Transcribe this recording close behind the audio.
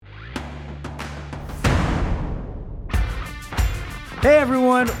Hey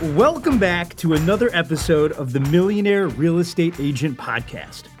everyone, welcome back to another episode of the Millionaire Real Estate Agent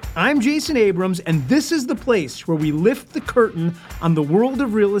Podcast. I'm Jason Abrams, and this is the place where we lift the curtain on the world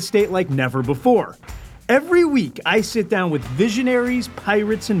of real estate like never before. Every week, I sit down with visionaries,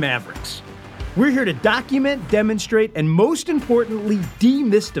 pirates, and mavericks. We're here to document, demonstrate, and most importantly,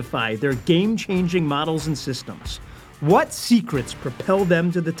 demystify their game-changing models and systems. What secrets propel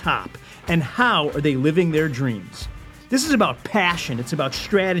them to the top, and how are they living their dreams? This is about passion, it's about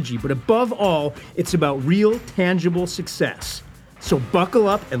strategy, but above all, it's about real, tangible success. So buckle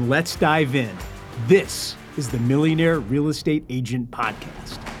up and let's dive in. This is the Millionaire Real Estate Agent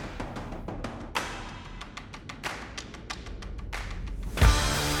Podcast.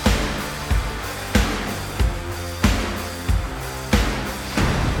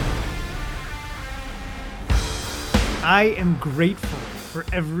 I am grateful for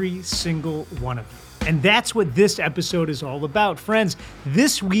every single one of you. And that's what this episode is all about. Friends,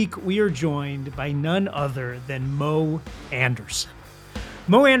 this week we are joined by none other than Mo Anderson.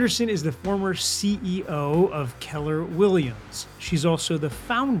 Mo Anderson is the former CEO of Keller Williams. She's also the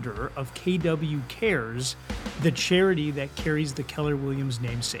founder of KW Cares, the charity that carries the Keller Williams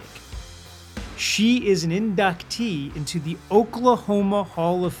namesake. She is an inductee into the Oklahoma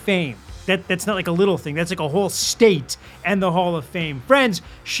Hall of Fame. That's not like a little thing. That's like a whole state and the Hall of Fame. Friends,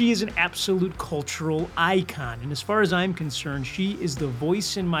 she is an absolute cultural icon. And as far as I'm concerned, she is the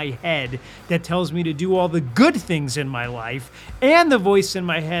voice in my head that tells me to do all the good things in my life and the voice in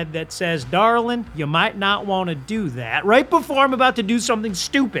my head that says, darling, you might not want to do that right before I'm about to do something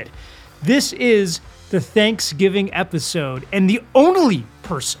stupid. This is the Thanksgiving episode and the only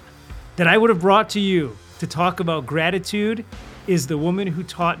person that I would have brought to you to talk about gratitude is the woman who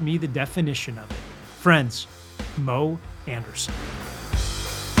taught me the definition of it. Friends, Mo Anderson.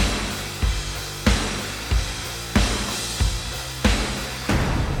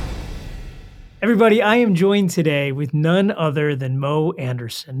 Everybody, I am joined today with none other than Mo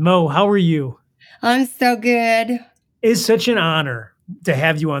Anderson. Mo, how are you? I'm so good. It's such an honor to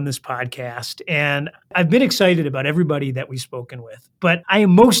have you on this podcast. And I've been excited about everybody that we've spoken with, but I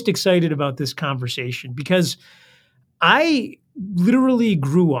am most excited about this conversation because I literally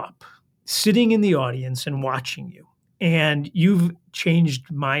grew up sitting in the audience and watching you, and you've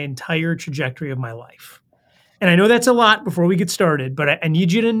changed my entire trajectory of my life. And I know that's a lot before we get started, but I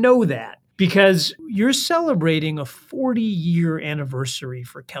need you to know that because you're celebrating a 40-year anniversary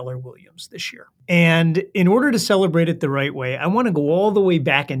for Keller Williams this year. And in order to celebrate it the right way, I want to go all the way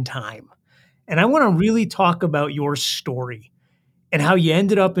back in time. And I want to really talk about your story and how you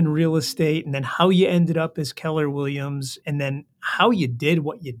ended up in real estate, and then how you ended up as Keller Williams, and then how you did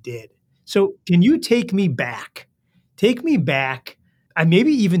what you did. So can you take me back? Take me back,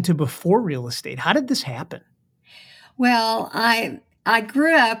 maybe even to before real estate. How did this happen? Well, I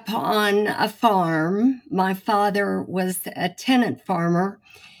grew up on a farm. My father was a tenant farmer,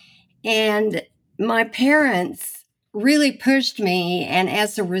 and my parents really pushed me. And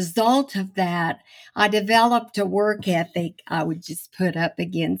as a result of that, I developed a work ethic I would just put up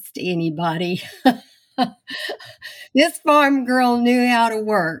against anybody. This farm girl knew how to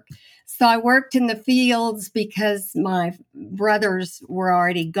work. So I worked in the fields because my brothers were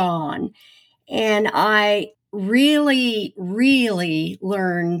already gone. And I really, really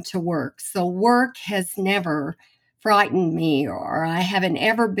learned to work. So work has never frightened me, or I haven't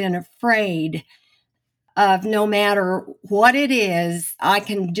ever been afraid of, no matter what it is, I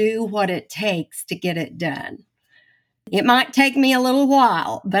can do what it takes to get it done. It might take me a little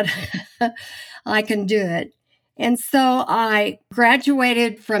while, but I can do it. And so I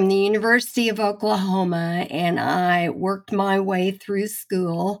graduated from the University of Oklahoma, and I worked my way through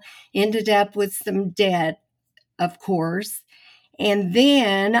school, ended up with some debt, of course. And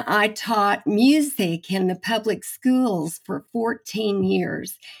then I taught music in the public schools for 14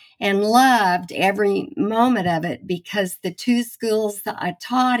 years and loved every moment of it because the two schools that I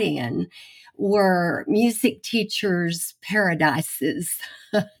taught in were music teachers' paradises.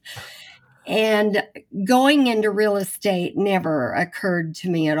 And going into real estate never occurred to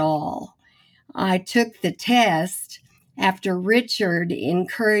me at all. I took the test after Richard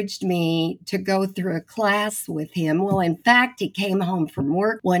encouraged me to go through a class with him. Well, in fact, he came home from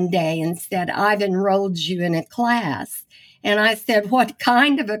work one day and said, I've enrolled you in a class. And I said, what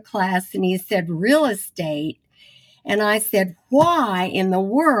kind of a class? And he said, real estate. And I said, why in the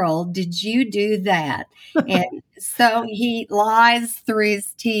world did you do that? And so he lies through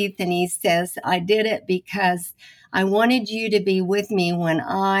his teeth and he says, I did it because I wanted you to be with me when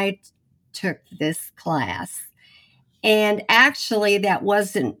I took this class. And actually, that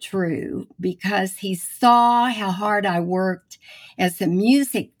wasn't true because he saw how hard I worked as a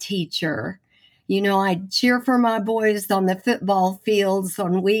music teacher. You know, I'd cheer for my boys on the football fields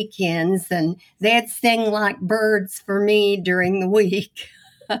on weekends, and they'd sing like birds for me during the week.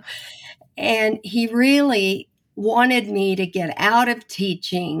 And he really wanted me to get out of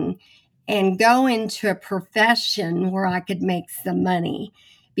teaching and go into a profession where I could make some money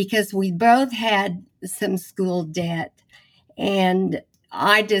because we both had some school debt. And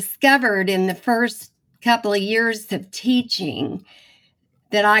I discovered in the first couple of years of teaching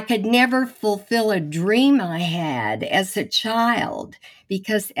that I could never fulfill a dream I had as a child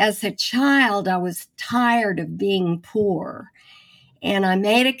because as a child, I was tired of being poor. And I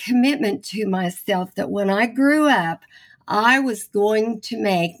made a commitment to myself that when I grew up, I was going to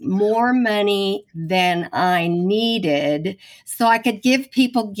make more money than I needed so I could give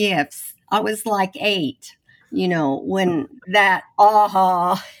people gifts. I was like 8, when that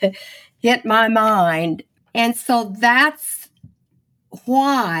aha hit my mind. And so that's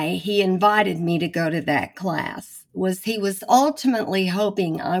why he invited me to go to that class. He was ultimately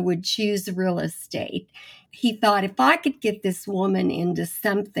hoping I would choose real estate. He thought if I could get this woman into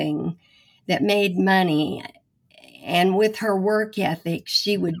something that made money and with her work ethic,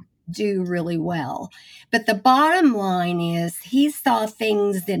 she would do really well. But the bottom line is he saw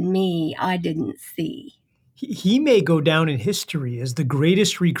things in me I didn't see. He may go down in history as the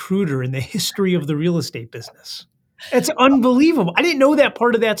greatest recruiter in the history of the real estate business. It's unbelievable. I didn't know that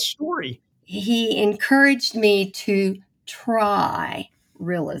part of that story. He encouraged me to try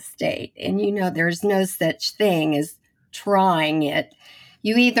real estate. And there's no such thing as trying it.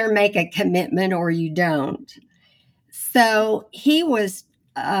 You either make a commitment or you don't. So he was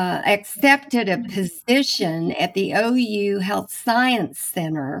accepted a position at the OU Health Science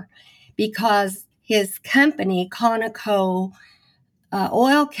Center because his company, Conoco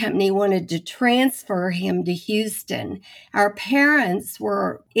Oil Company, wanted to transfer him to Houston. Our parents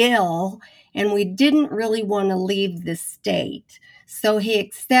were ill, and we didn't really want to leave the state. So he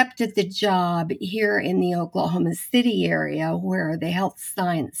accepted the job here in the Oklahoma City area where the Health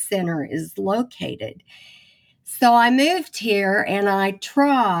Science Center is located. So I moved here and I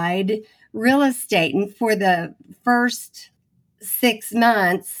tried real estate. And for the first 6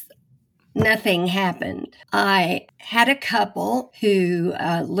 months, nothing happened. I had a couple who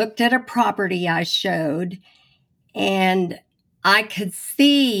looked at a property I showed, and I could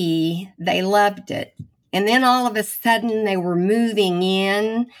see they loved it. And then all of a sudden they were moving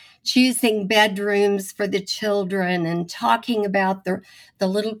in, choosing bedrooms for the children and talking about the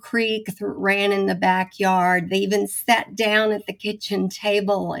little creek that ran in the backyard. They even sat down at the kitchen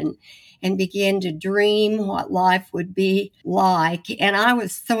table and began to dream what life would be like. And I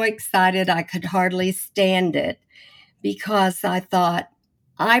was so excited I could hardly stand it because I thought,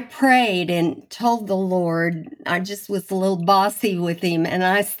 I prayed and told the Lord, I just was a little bossy with him. And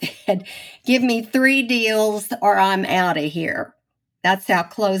I said, give me 3 deals or I'm out of here. That's how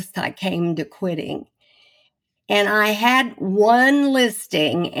close I came to quitting. And I had one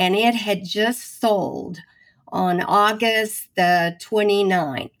listing and it had just sold on August the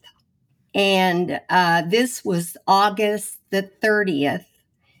 29th. And this was August the 30th.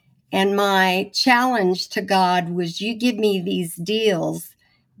 And my challenge to God was, you give me these deals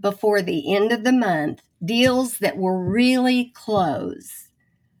before the end of the month, deals that were really close,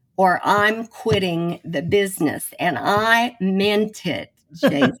 or I'm quitting the business. And I meant it,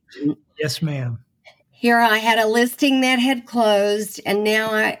 Jason. Yes, ma'am. Here I had a listing that had closed, and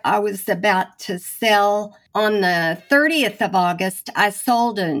now I was about to sell. On the 30th of August, I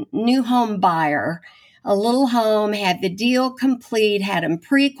sold a new home buyer a little home, had the deal complete, had him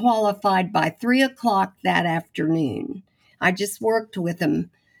pre-qualified by 3 o'clock that afternoon. I just worked with him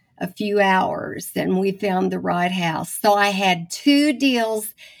a few hours and we found the right house. So I had 2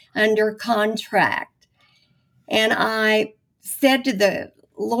 deals under contract. And I said to the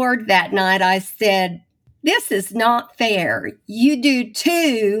Lord that night, I said, this is not fair. You do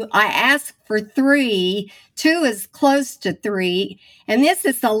 2. I ask for 3. 2 is close to 3. And this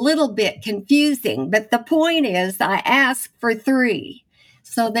is a little bit confusing. But the point is, I asked for 3.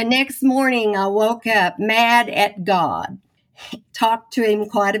 So the next morning, I woke up mad at God, talked to him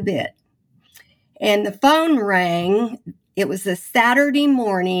quite a bit. And the phone rang. It was a Saturday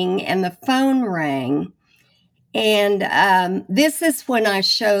morning, and the phone rang. And this is when I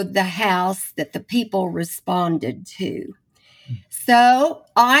showed the house that the people responded to. So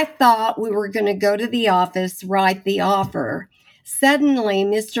I thought we were going to go to the office, write the offer. Suddenly,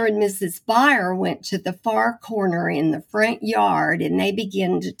 Mr. and Mrs. Byer went to the far corner in the front yard and they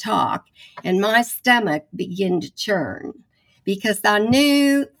began to talk, and my stomach began to churn because I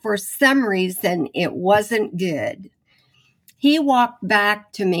knew for some reason it wasn't good. He walked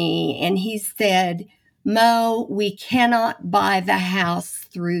back to me and he said, "Mo, we cannot buy the house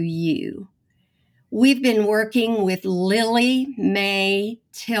through you. We've been working with Lily Mae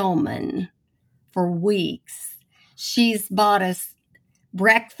Tillman for weeks. She's bought us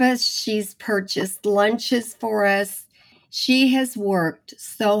breakfast. She's purchased lunches for us. She has worked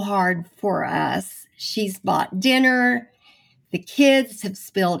so hard for us. She's bought dinner. The kids have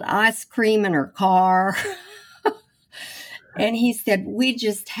spilled ice cream in her car." And he said, "We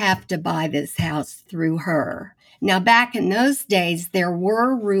just have to buy this house through her." Now, back in those days, there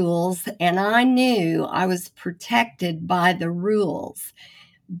were rules, and I knew I was protected by the rules,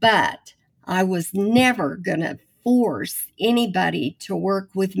 but I was never going to force anybody to work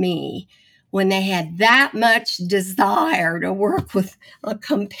with me when they had that much desire to work with a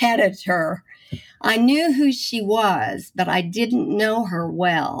competitor. I knew who she was, but I didn't know her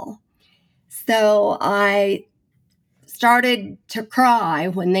well. So I started to cry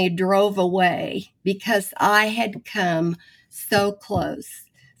when they drove away because I had come so close.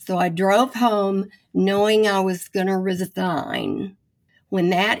 So I drove home knowing I was going to resign.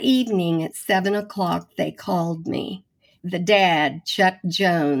 When that evening at 7 o'clock, they called me. The dad, Chuck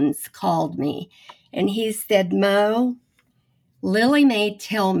Jones, called me and he said, "Mo, Lily Mae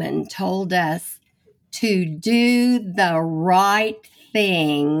Tillman told us to do the right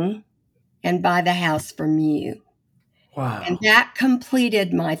thing and buy the house from you." Wow. And that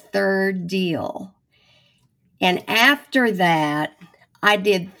completed my third deal. And after that, I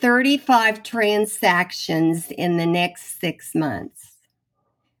did 35 transactions in the next 6 months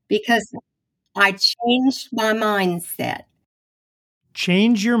because I changed my mindset.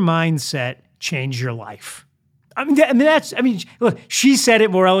 Change your mindset, change your life. Look, she said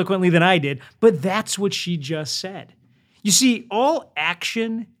it more eloquently than I did, but that's what she just said. You see, all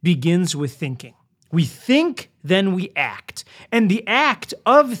action begins with thinking. We think, then we act. And the act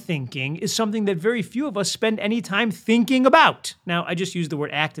of thinking is something that very few of us spend any time thinking about. Now, I just used the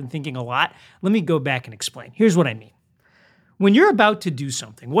word act and thinking a lot. Let me go back and explain. Here's what I mean. When you're about to do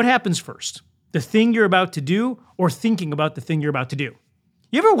something, what happens first? The thing you're about to do or thinking about the thing you're about to do?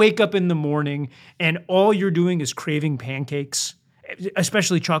 You ever wake up in the morning and all you're doing is craving pancakes,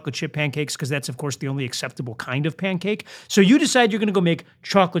 especially chocolate chip pancakes, because that's, of course, the only acceptable kind of pancake. So you decide you're going to go make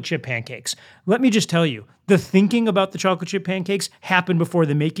chocolate chip pancakes. Let me just tell you, the thinking about the chocolate chip pancakes happened before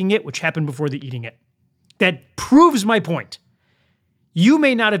the making it, which happened before the eating it. That proves my point. You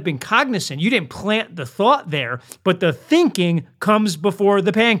may not have been cognizant, you didn't plant the thought there, but the thinking comes before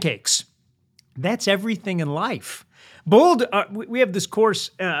the pancakes. That's everything in life. Bold, we have this course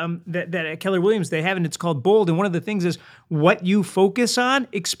that at Keller Williams they have, and it's called Bold. And one of the things is what you focus on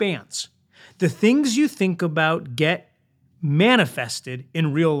expands. The things you think about get manifested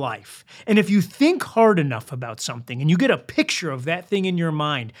in real life. And if you think hard enough about something and you get a picture of that thing in your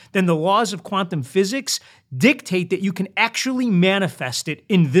mind, then the laws of quantum physics dictate that you can actually manifest it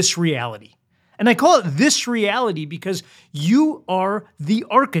in this reality. And I call it this reality because you are the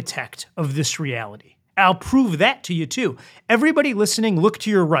architect of this reality. I'll prove that to you too. Everybody listening, look to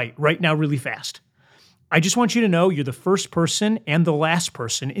your right now really fast. I just want you to know you're the first person and the last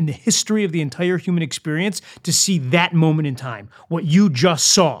person in the history of the entire human experience to see that moment in time, what you just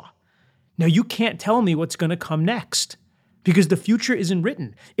saw. Now, you can't tell me what's going to come next because the future isn't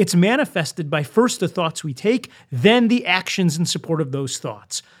written. It's manifested by first the thoughts we take, then the actions in support of those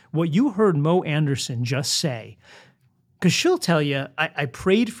thoughts. What you heard Mo Anderson just say, because she'll tell you, I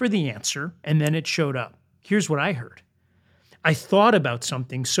prayed for the answer and then it showed up. Here's what I heard. I thought about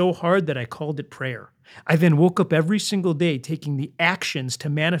something so hard that I called it prayer. I then woke up every single day taking the actions to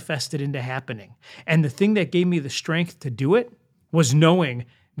manifest it into happening. And the thing that gave me the strength to do it was knowing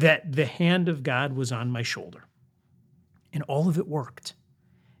that the hand of God was on my shoulder. And all of it worked.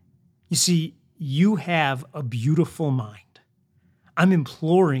 You see, you have a beautiful mind. I'm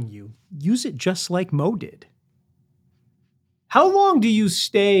imploring you, use it just like Mo did. How long do you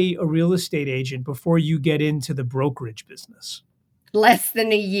stay a real estate agent before you get into the brokerage business? Less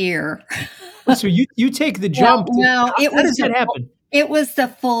than a year. So you take the jump. No, How does that happen? It was the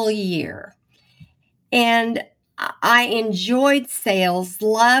full year. And I enjoyed sales,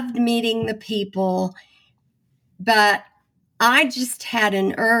 loved meeting the people, but I just had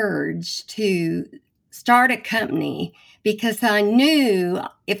an urge to start a company because I knew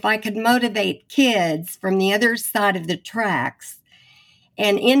if I could motivate kids from the other side of the tracks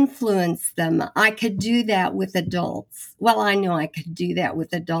and influence them. I could do that with adults. Well, I know I could do that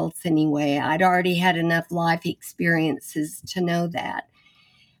with adults anyway. I'd already had enough life experiences to know that.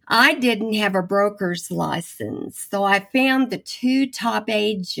 I didn't have a broker's license, so I found the two top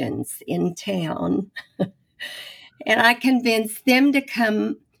agents in town and I convinced them to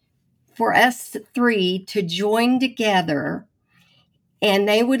come for us three to join together, and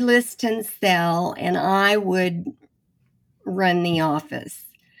they would list and sell, and I would run the office.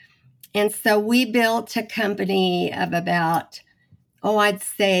 And so we built a company of about, I'd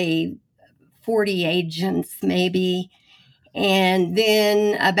say 40 agents maybe. And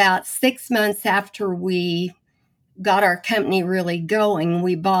then about 6 months after we got our company really going,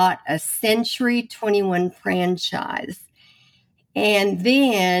 we bought a Century 21 franchise. And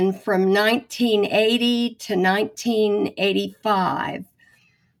then from 1980 to 1985,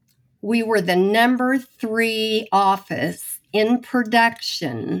 we were the number 3 office in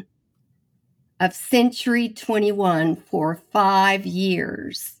production of Century 21 for 5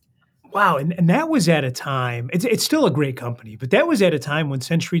 years. Wow. And that was at a time, it's still a great company, but that was at a time when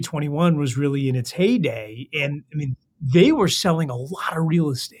Century 21 was really in its heyday. And I mean, they were selling a lot of real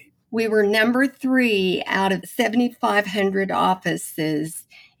estate. We were number 3 out of 7,500 offices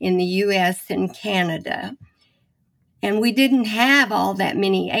in the US and Canada. And we didn't have all that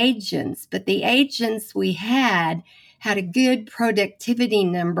many agents, but the agents we had a good productivity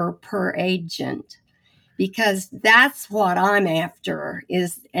number per agent, because that's what I'm after,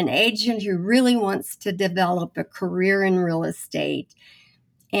 is an agent who really wants to develop a career in real estate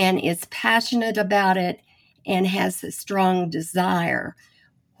and is passionate about it and has a strong desire.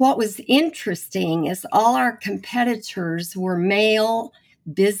 What was interesting is all our competitors were male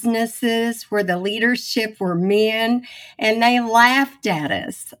businesses where the leadership were men, and they laughed at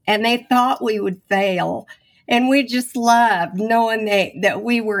us and they thought we would fail. And we just loved knowing that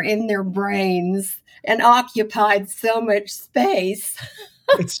we were in their brains and occupied so much space.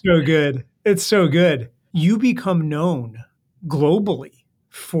 It's so good. It's so good. You become known globally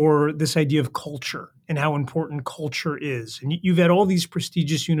for this idea of culture and how important culture is. And you've had all these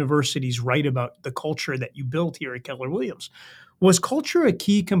prestigious universities write about the culture that you built here at Keller Williams. Was culture a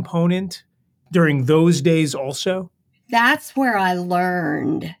key component during those days also? That's where I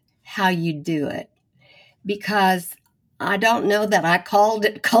learned how you do it, because I don't know that I called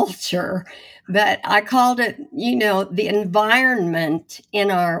it culture, but I called it, the environment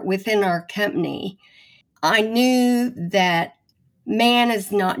within our company. I knew that man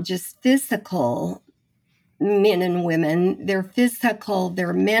is not just physical, men and women, they're physical,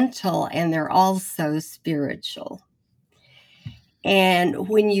 they're mental, and they're also spiritual. And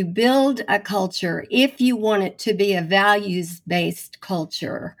when you build a culture, if you want it to be a values-based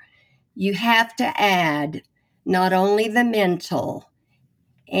culture, you have to add not only the mental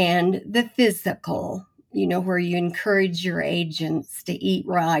and the physical, where you encourage your agents to eat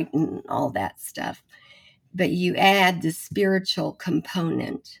right and all that stuff, but you add the spiritual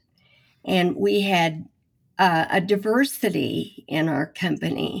component. And we had a diversity in our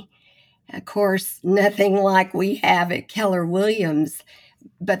company. Of course, nothing like we have at Keller Williams,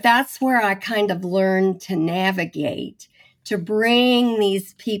 but that's where I kind of learned to navigate, to bring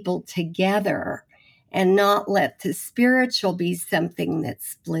these people together and not let the spiritual be something that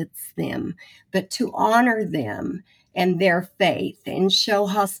splits them, but to honor them and their faith and show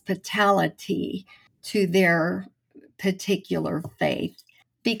hospitality to their particular faith.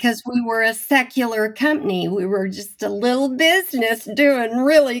 Because we were a secular company. We were just a little business doing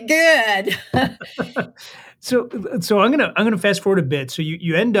really good. So I'm gonna fast forward a bit. So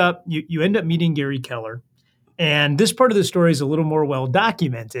you end up meeting Gary Keller, and this part of the story is a little more well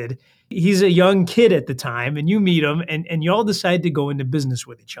documented. He's a young kid at the time, and you meet him, and you all decide to go into business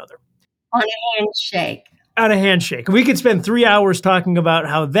with each other On a handshake. on a handshake. We could spend 3 hours talking about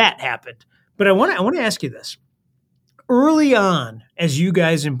how that happened, but I want to ask you this. Early on, as you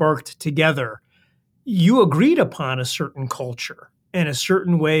guys embarked together, you agreed upon a certain culture and a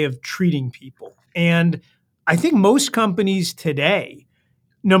certain way of treating people. And I think most companies today,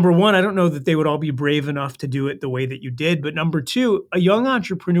 number one, I don't know that they would all be brave enough to do it the way that you did. But number two, a young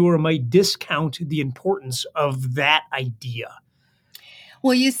entrepreneur might discount the importance of that idea.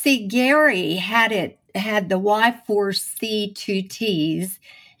 Well, you see, Gary had the Y4C2Ts,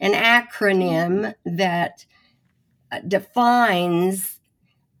 an acronym that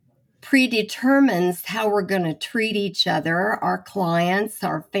predetermines how we're going to treat each other, our clients,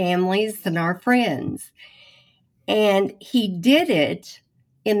 our families, and our friends. And he did it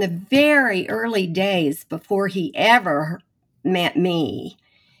in the very early days before he ever met me.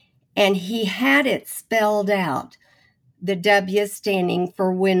 And he had it spelled out. the W standing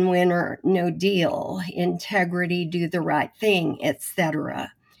for win-win or no deal, integrity, do the right thing,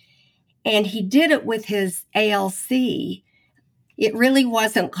 etc. And he did it with his ALC. It really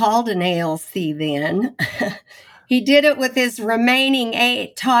wasn't called an ALC then. He did it with his remaining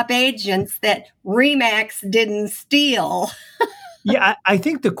top agents that Remax didn't steal. Yeah, I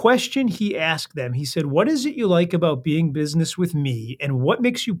think the question he asked them, he said, "What is it you like about being business with me, and what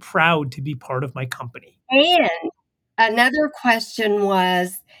makes you proud to be part of my company?" And another question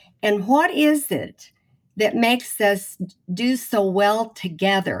was, and what is it that makes us do so well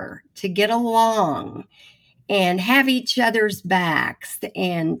together, to get along and have each other's backs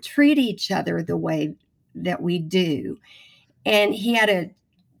and treat each other the way that we do? And he had a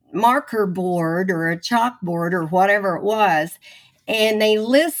marker board or a chalkboard or whatever it was, and they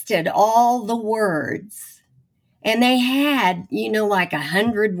listed all the words. And they had, like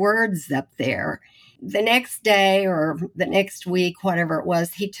 100 words up there. The next day or the next week, whatever it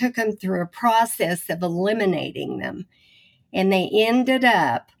was, he took them through a process of eliminating them. And they ended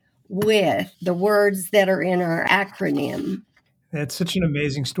up with the words that are in our acronym. That's such an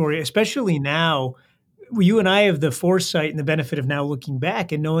amazing story, especially now. You and I have the foresight and the benefit of now looking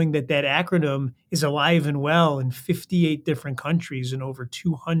back and knowing that that acronym is alive and well in 58 different countries and over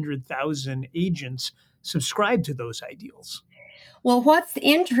 200,000 agents subscribe to those ideals. Well, what's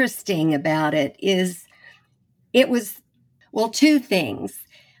interesting about it is it was, two things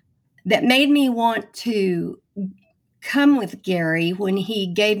that made me want to come with Gary when he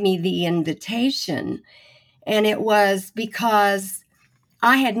gave me the invitation. And it was because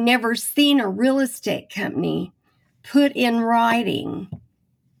I had never seen a real estate company put in writing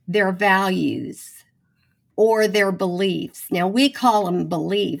their values or their beliefs. Now, we call them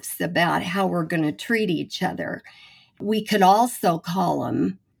beliefs about how we're going to treat each other. We could also call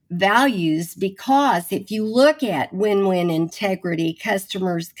them values, because if you look at win-win, integrity,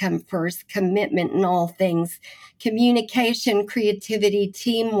 customers come first, commitment in all things, communication, creativity,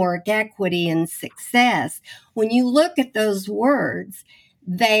 teamwork, equity, and success, when you look at those words,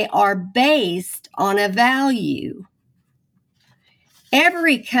 they are based on a value.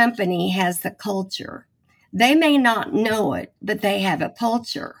 Every company has a culture. They may not know it, but they have a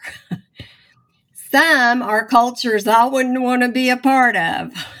culture. Some are cultures I wouldn't want to be a part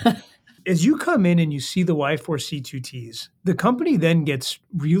of. As you come in and you see the Y4C2Ts, the company then gets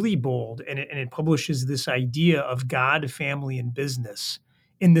really bold and it publishes this idea of God, family, and business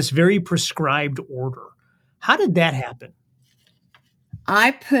in this very prescribed order. How did that happen?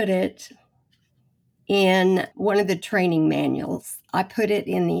 I put it in one of the training manuals. I put it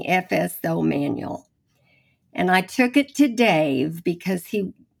in the FSO manual. And I took it to Dave because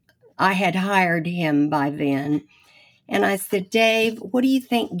I had hired him by then. And I said, Dave, what do you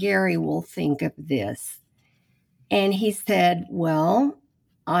think Gary will think of this? And he said, well,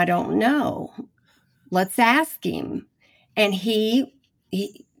 I don't know. Let's ask him. And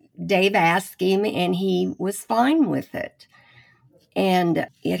Dave asked him, and he was fine with it. And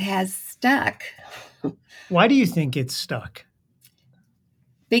it has stuck. Why do you think it's stuck?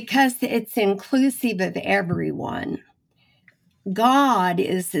 Because it's inclusive of everyone. God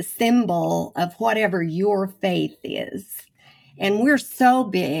is a symbol of whatever your faith is. And we're so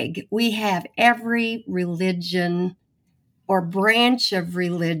big, we have every religion or branch of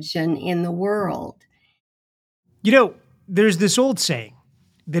religion in the world. There's this old saying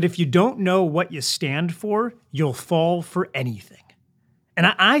that if you don't know what you stand for, you'll fall for anything. And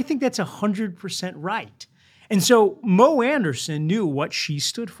I think that's 100% right. And so Mo Anderson knew what she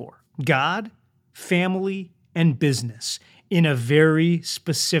stood for: God, family, and business in a very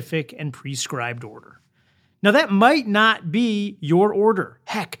specific and prescribed order. Now, that might not be your order.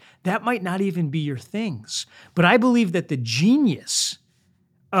 Heck, that might not even be your things. But I believe that the genius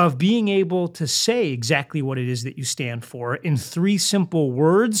of being able to say exactly what it is that you stand for in 3 simple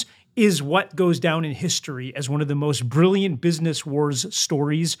words is what goes down in history as one of the most brilliant business wars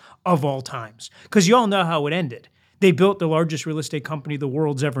stories of all times. Because you all know how it ended. They built the largest real estate company the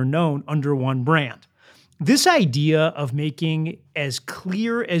world's ever known under one brand. This idea of making as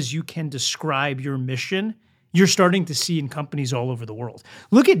clear as you can describe your mission, you're starting to see in companies all over the world.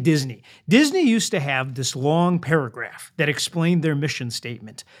 Look at Disney. Disney used to have this long paragraph that explained their mission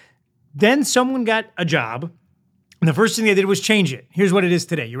statement. Then someone got a job, and the first thing they did was change it. Here's what it is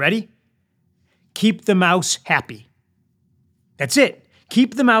today. You ready? Keep the mouse happy. That's it.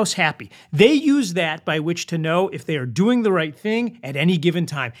 Keep the mouse happy. They use that by which to know if they are doing the right thing at any given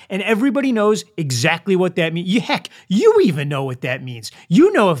time. And everybody knows exactly what that means. Heck, you even know what that means.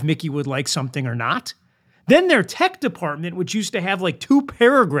 You know if Mickey would like something or not. Then their tech department, which used to have like 2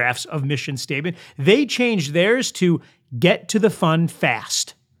 paragraphs of mission statement, they changed theirs to get to the fun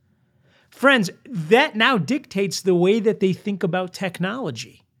fast. Friends, that now dictates the way that they think about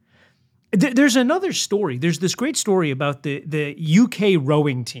technology. There's another story. There's this great story about the UK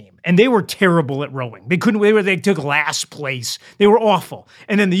rowing team, and they were terrible at rowing. They took last place. They were awful.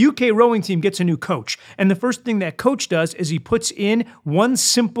 And then the UK rowing team gets a new coach, and the first thing that coach does is he puts in one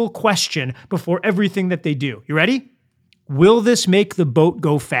simple question before everything that they do. You ready? Will this make the boat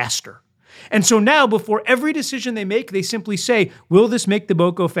go faster? And so now, before every decision they make, they simply say, will this make the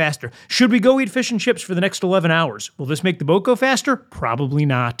boat go faster? Should we go eat fish and chips for the next 11 hours? Will this make the boat go faster? Probably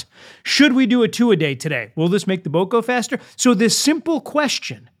not. Should we do a 2-a-day today? Will this make the boat go faster? So this simple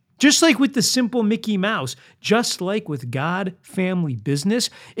question, just like with the simple Mickey Mouse, just like with God, family, business,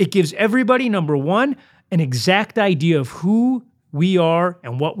 it gives everybody, number one, an exact idea of who we are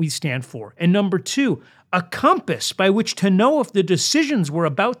and what we stand for. And number two, a compass by which to know if the decisions we're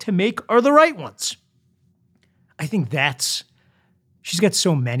about to make are the right ones. I think she's got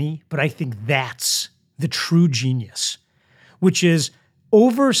so many, but I think that's the true genius, which is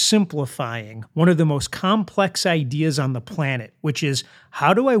oversimplifying one of the most complex ideas on the planet, which is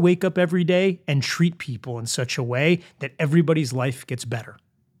how do I wake up every day and treat people in such a way that everybody's life gets better?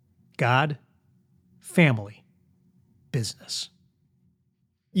 God, family, business.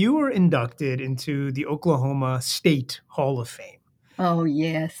 You were inducted into the Oklahoma State Hall of Fame. Oh,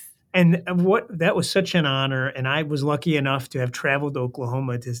 yes. And that was such an honor. And I was lucky enough to have traveled to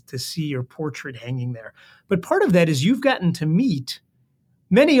Oklahoma to see your portrait hanging there. But part of that is you've gotten to meet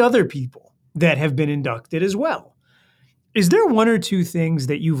many other people that have been inducted as well. Is there one or two things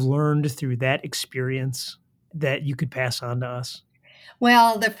that you've learned through that experience that you could pass on to us?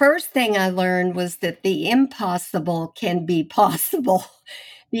 Well, the first thing I learned was that the impossible can be possible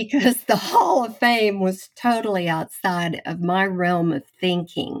because the Hall of Fame was totally outside of my realm of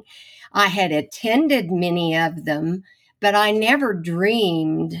thinking. I had attended many of them, but I never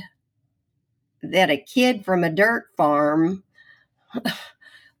dreamed that a kid from a dirt farm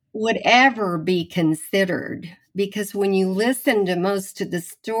would ever be considered. Because when you listen to most of the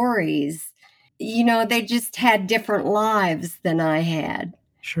stories, they just had different lives than I had.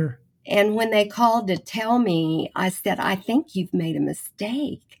 Sure. And when they called to tell me, I said, I think you've made a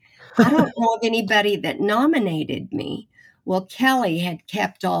mistake. I don't know of anybody that nominated me. Well, Kelly had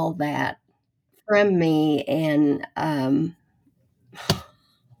kept all that from me. And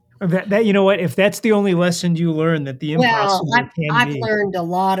that you know what? If that's the only lesson you learn, that the impossible I've learned a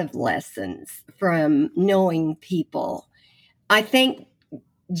lot of lessons from knowing people. I think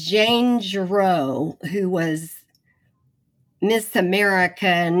Jane Giroux, who was Miss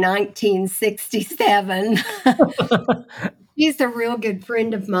America in 1967. She's a real good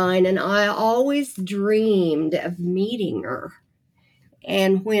friend of mine, and I always dreamed of meeting her.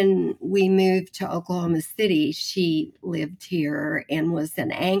 And when we moved to Oklahoma City, she lived here and was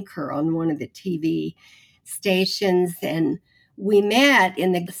an anchor on one of the TV stations. And we met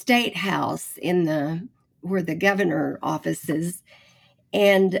in the State House where the governor office is.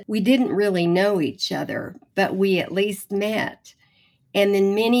 And we didn't really know each other, but we at least met. And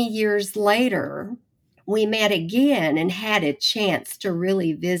then many years later, we met again and had a chance to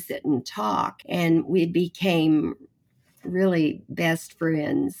really visit and talk. And we became really best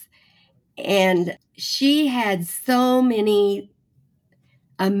friends. And she had so many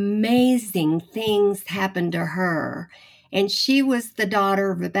amazing things happen to her. And she was the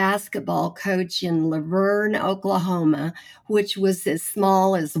daughter of a basketball coach in Laverne, Oklahoma, which was as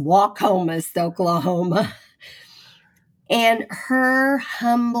small as Waukomis, Oklahoma. And her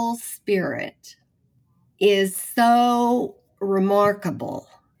humble spirit is so remarkable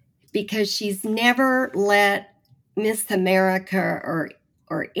because she's never let Miss America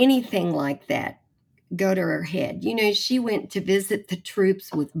or anything like that go to her head. She went to visit the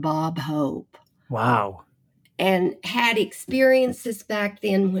troops with Bob Hope. Wow. And had experiences back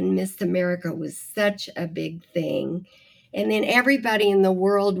then when Miss America was such a big thing. And then everybody in the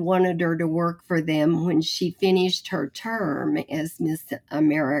world wanted her to work for them when she finished her term as Miss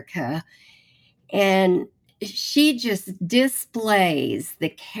America. And she just displays the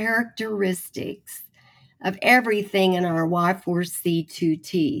characteristics of everything in our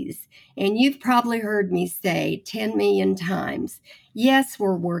Y4C2Ts. And you've probably heard me say 10 million times, yes,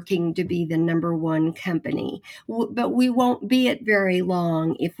 we're working to be the number one company, but we won't be it very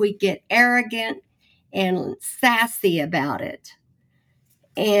long if we get arrogant and sassy about it.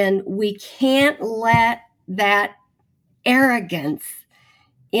 And we can't let that arrogance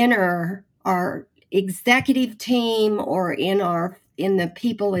enter our executive team or in the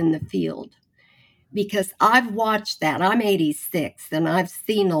people in the field. because I've watched that. I'm 86 and I've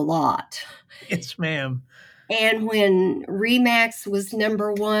seen a lot. Yes, ma'am. And when Remax was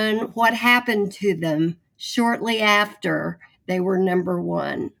number one, what happened to them shortly after they were number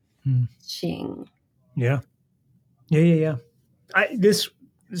one? Ching. Yeah. Yeah. This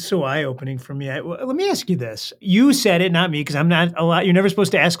is so eye-opening for me. Let me ask you this. You said it, not me, because I'm not a lot. You're never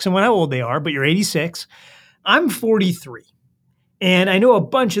supposed to ask someone how old they are, but you're 86. I'm 43. And I know a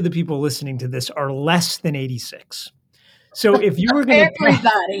bunch of the people listening to this are less than 86. So if you were going to,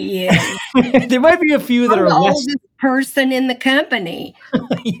 Everybody is. there might be a few that I'm are the less. oldest person in the company.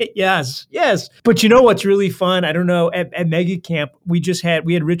 Yes. But you know what's really fun? I don't know. At Mega Camp, we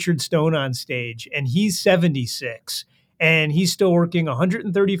had Richard Stone on stage, and he's 76, and he's still working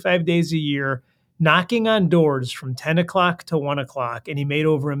 135 days a year, knocking on doors from 10 o'clock to 1 o'clock, and he made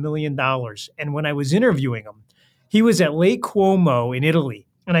over $1 million. And when I was interviewing him, he was at Lake Como in Italy,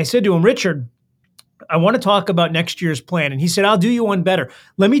 and I said to him, Richard, I want to talk about next year's plan. And he said, I'll do you one better.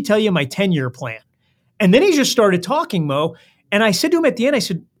 Let me tell you my 10-year plan. And then he just started talking, Mo. And I said to him at the end, I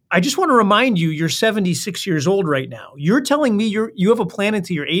said, I just want to remind you, you're 76 years old right now. You're telling me you have a plan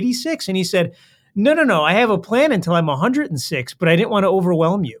until you're 86? And he said, no. I have a plan until I'm 106, but I didn't want to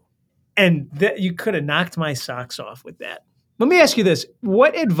overwhelm you. And that you could have knocked my socks off with that. Let me ask you this.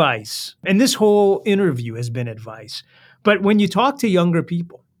 What advice, and this whole interview has been advice, but when you talk to younger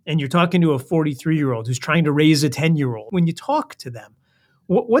people and you're talking to a 43-year-old who's trying to raise a 10-year-old, when you talk to them,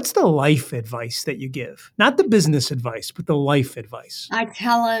 what's the life advice that you give? Not the business advice, but the life advice. I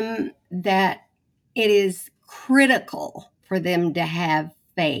tell them that it is critical for them to have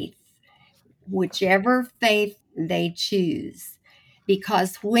faith, whichever faith they choose.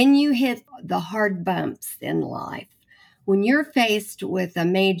 Because when you hit the hard bumps in life, when you're faced with a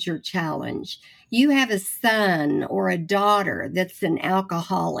major challenge, you have a son or a daughter that's an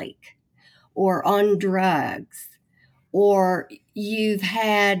alcoholic or on drugs, or you've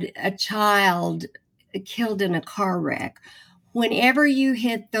had a child killed in a car wreck. Whenever you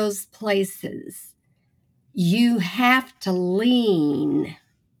hit those places, you have to lean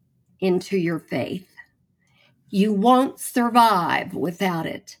into your faith. You won't survive without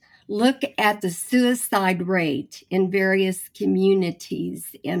it. Look at the suicide rate in various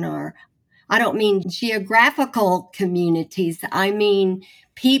communities I don't mean geographical communities, I mean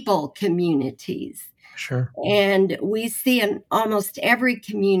people communities. Sure. And we see in almost every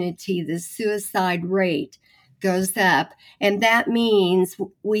community, the suicide rate goes up. And that means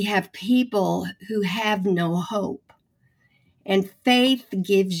we have people who have no hope. And faith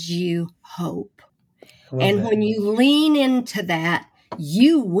gives you hope. And when you lean into that,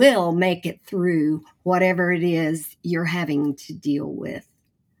 you will make it through whatever it is you're having to deal with.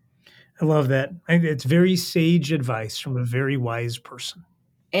 I love that. It's very sage advice from a very wise person.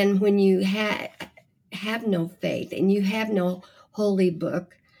 And when you have no faith and you have no holy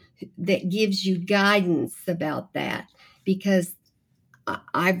book that gives you guidance about that, because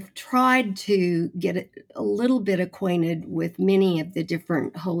I've tried to get a little bit acquainted with many of the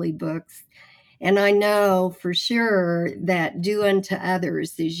different holy books. And I know for sure that do unto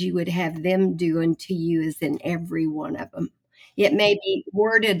others as you would have them do unto you is in every one of them. It may be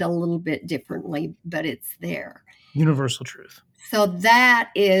worded a little bit differently, but it's there. Universal truth. So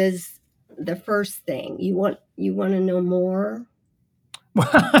that is the first thing. You want to know more?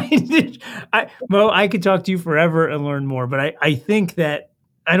 Mo, I could talk to you forever and learn more, but I think that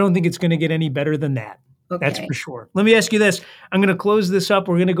I don't think it's going to get any better than that. Okay. That's for sure. Let me ask you this. I'm going to close this up.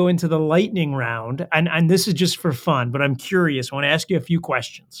 We're going to go into the lightning round, and this is just for fun, but I'm curious. I want to ask you a few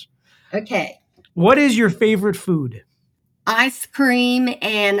questions. Okay. What is your favorite food? Ice cream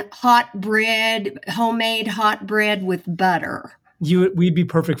and hot bread, homemade hot bread with butter. We'd be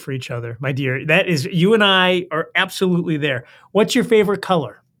perfect for each other, my dear. That is, you and I are absolutely there. What's your favorite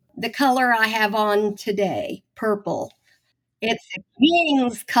color? The color I have on today, purple. It's a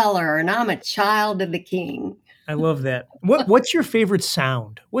king's color, and I'm a child of the king. I love that. What's your favorite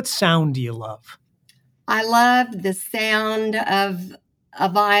sound? What sound do you love? I love the sound of a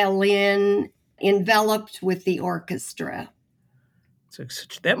violin enveloped with the orchestra.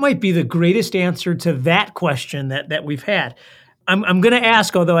 That might be the greatest answer to that question that we've had. I'm going to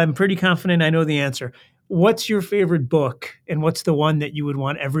ask, although I'm pretty confident I know the answer. What's your favorite book, and what's the one that you would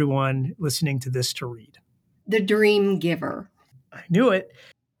want everyone listening to this to read? The Dream Giver. I knew it.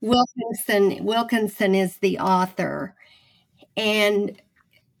 Wilkinson is the author. And,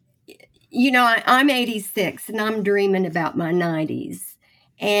 I'm 86 and I'm dreaming about my 90s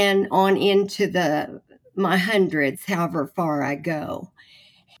and on into my hundreds, however far I go.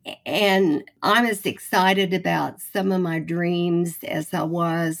 And I'm as excited about some of my dreams as I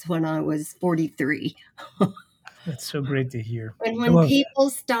was when I was 43. That's so great to hear. And I when love that. people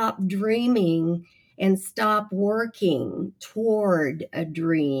stop dreaming and stop working toward a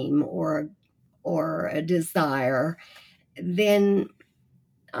dream or a desire, then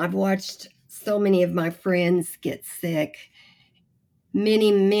I've watched so many of my friends get sick.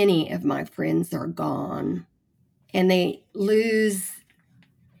 Many of my friends are gone, and they lose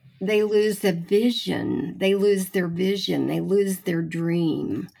a vision. They lose their vision. They lose their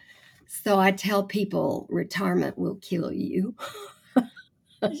dream. So I tell people retirement will kill you.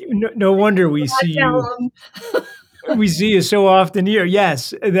 No wonder we I see you. tell them. We see you so often here.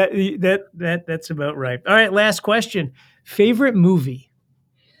 Yes, that's about right. All right, last question. Favorite movie?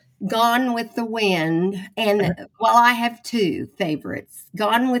 Gone with the Wind, and well, I have two favorites: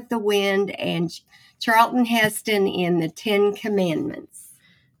 Gone with the Wind and Charlton Heston in the Ten Commandments.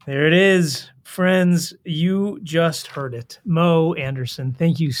 There it is. Friends, you just heard it. Mo Anderson,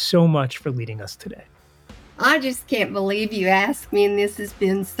 thank you so much for leading us today. I just can't believe you asked me, and this has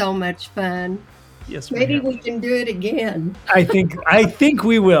been so much fun. Yes, Maybe ma'am. we can do it again. I think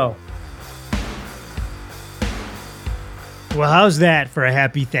we will. Well, how's that for a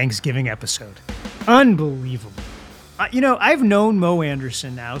happy Thanksgiving episode? Unbelievable. I've known Mo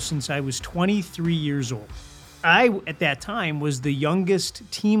Anderson now since I was 23 years old. I, at that time, was the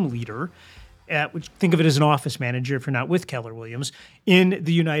youngest team leader, which think of it as an office manager if you're not with Keller Williams, in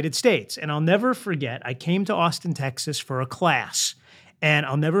the United States. And I'll never forget, I came to Austin, Texas for a class, and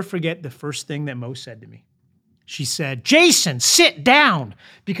I'll never forget the first thing that Mo said to me. She said, "Jason, sit down,"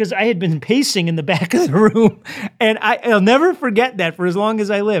 because I had been pacing in the back of the room. And I'll never forget that for as long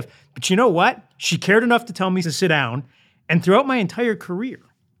as I live. But you know what? She cared enough to tell me to sit down. And throughout my entire career,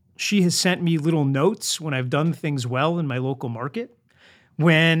 she has sent me little notes when I've done things well in my local market.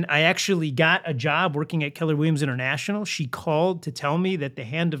 When I actually got a job working at Keller Williams International, she called to tell me that the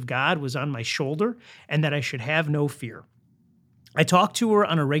hand of God was on my shoulder and that I should have no fear. I talk to her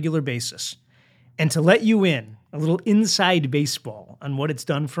on a regular basis. And to let you in, a little inside baseball on what it's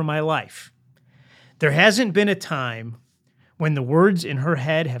done for my life, there hasn't been a time when the words in her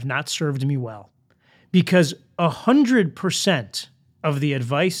head have not served me well. Because 100% of the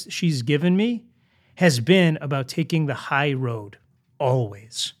advice she's given me has been about taking the high road,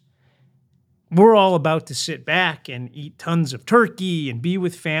 always. We're all about to sit back and eat tons of turkey and be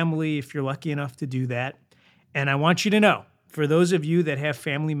with family if you're lucky enough to do that. And I want you to know, for those of you that have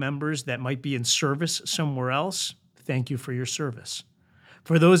family members that might be in service somewhere else, thank you for your service.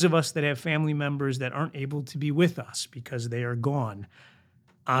 For those of us that have family members that aren't able to be with us because they are gone,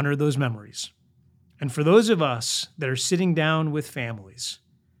 honor those memories. And for those of us that are sitting down with families,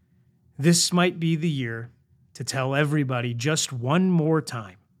 this might be the year to tell everybody just one more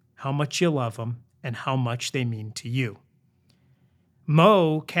time how much you love them and how much they mean to you.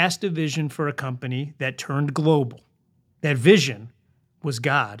 Mo cast a vision for a company that turned global. That vision was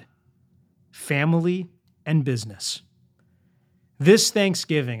God, family, and business. This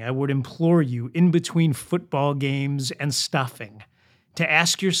Thanksgiving, I would implore you, in between football games and stuffing, to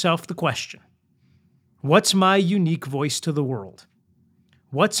ask yourself the question, what's my unique voice to the world?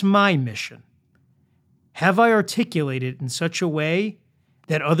 What's my mission? Have I articulated it in such a way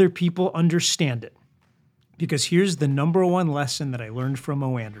that other people understand it? Because here's the number one lesson that I learned from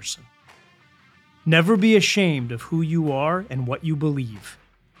Mo Anderson. Never be ashamed of who you are and what you believe.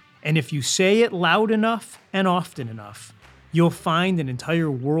 And if you say it loud enough and often enough, you'll find an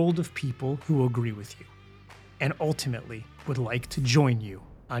entire world of people who agree with you and ultimately would like to join you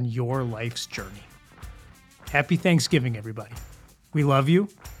on your life's journey. Happy Thanksgiving, everybody. We love you.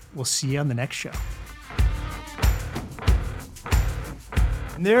 We'll see you on the next show.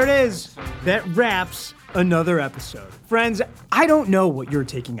 And there it is. That wraps another episode. Friends, I don't know what you're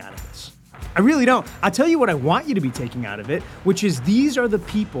taking out of this. I really don't. I'll tell you what I want you to be taking out of it, which is these are the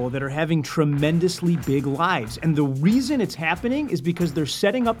people that are having tremendously big lives. And the reason it's happening is because they're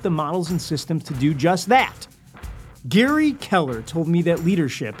setting up the models and systems to do just that. Gary Keller told me that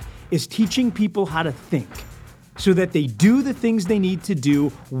leadership is teaching people how to think so that they do the things they need to do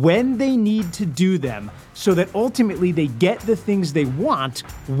when they need to do them, so that ultimately they get the things they want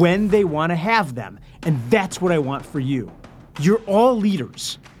when they want to have them. And that's what I want for you. You're all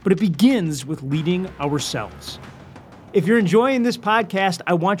leaders, but it begins with leading ourselves. If you're enjoying this podcast,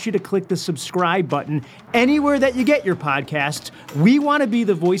 I want you to click the subscribe button anywhere that you get your podcasts. We want to be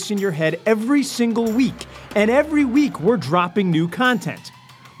the voice in your head every single week. And every week we're dropping new content.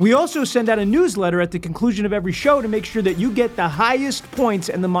 We also send out a newsletter at the conclusion of every show to make sure that you get the highest points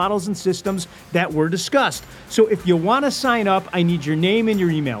in the models and systems that were discussed. So if you want to sign up, I need your name and your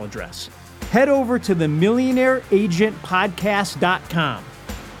email address. Head over to the millionaireagentpodcast.com.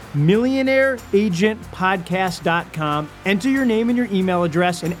 millionaireagentpodcast.com. Enter your name and your email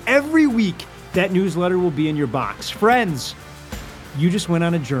address, and every week that newsletter will be in your box. Friends, you just went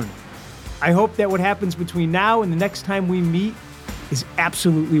on a journey. I hope that what happens between now and the next time we meet is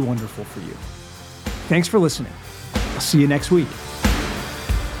absolutely wonderful for you. Thanks for listening. I'll see you next week.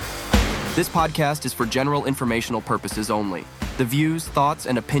 This podcast is for general informational purposes only. The views, thoughts,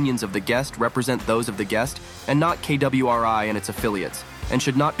 and opinions of the guest represent those of the guest and not KWRI and its affiliates, and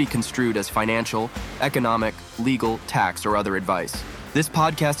should not be construed as financial, economic, legal, tax, or other advice. This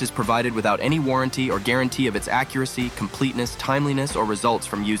podcast is provided without any warranty or guarantee of its accuracy, completeness, timeliness, or results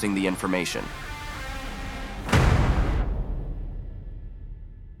from using the information.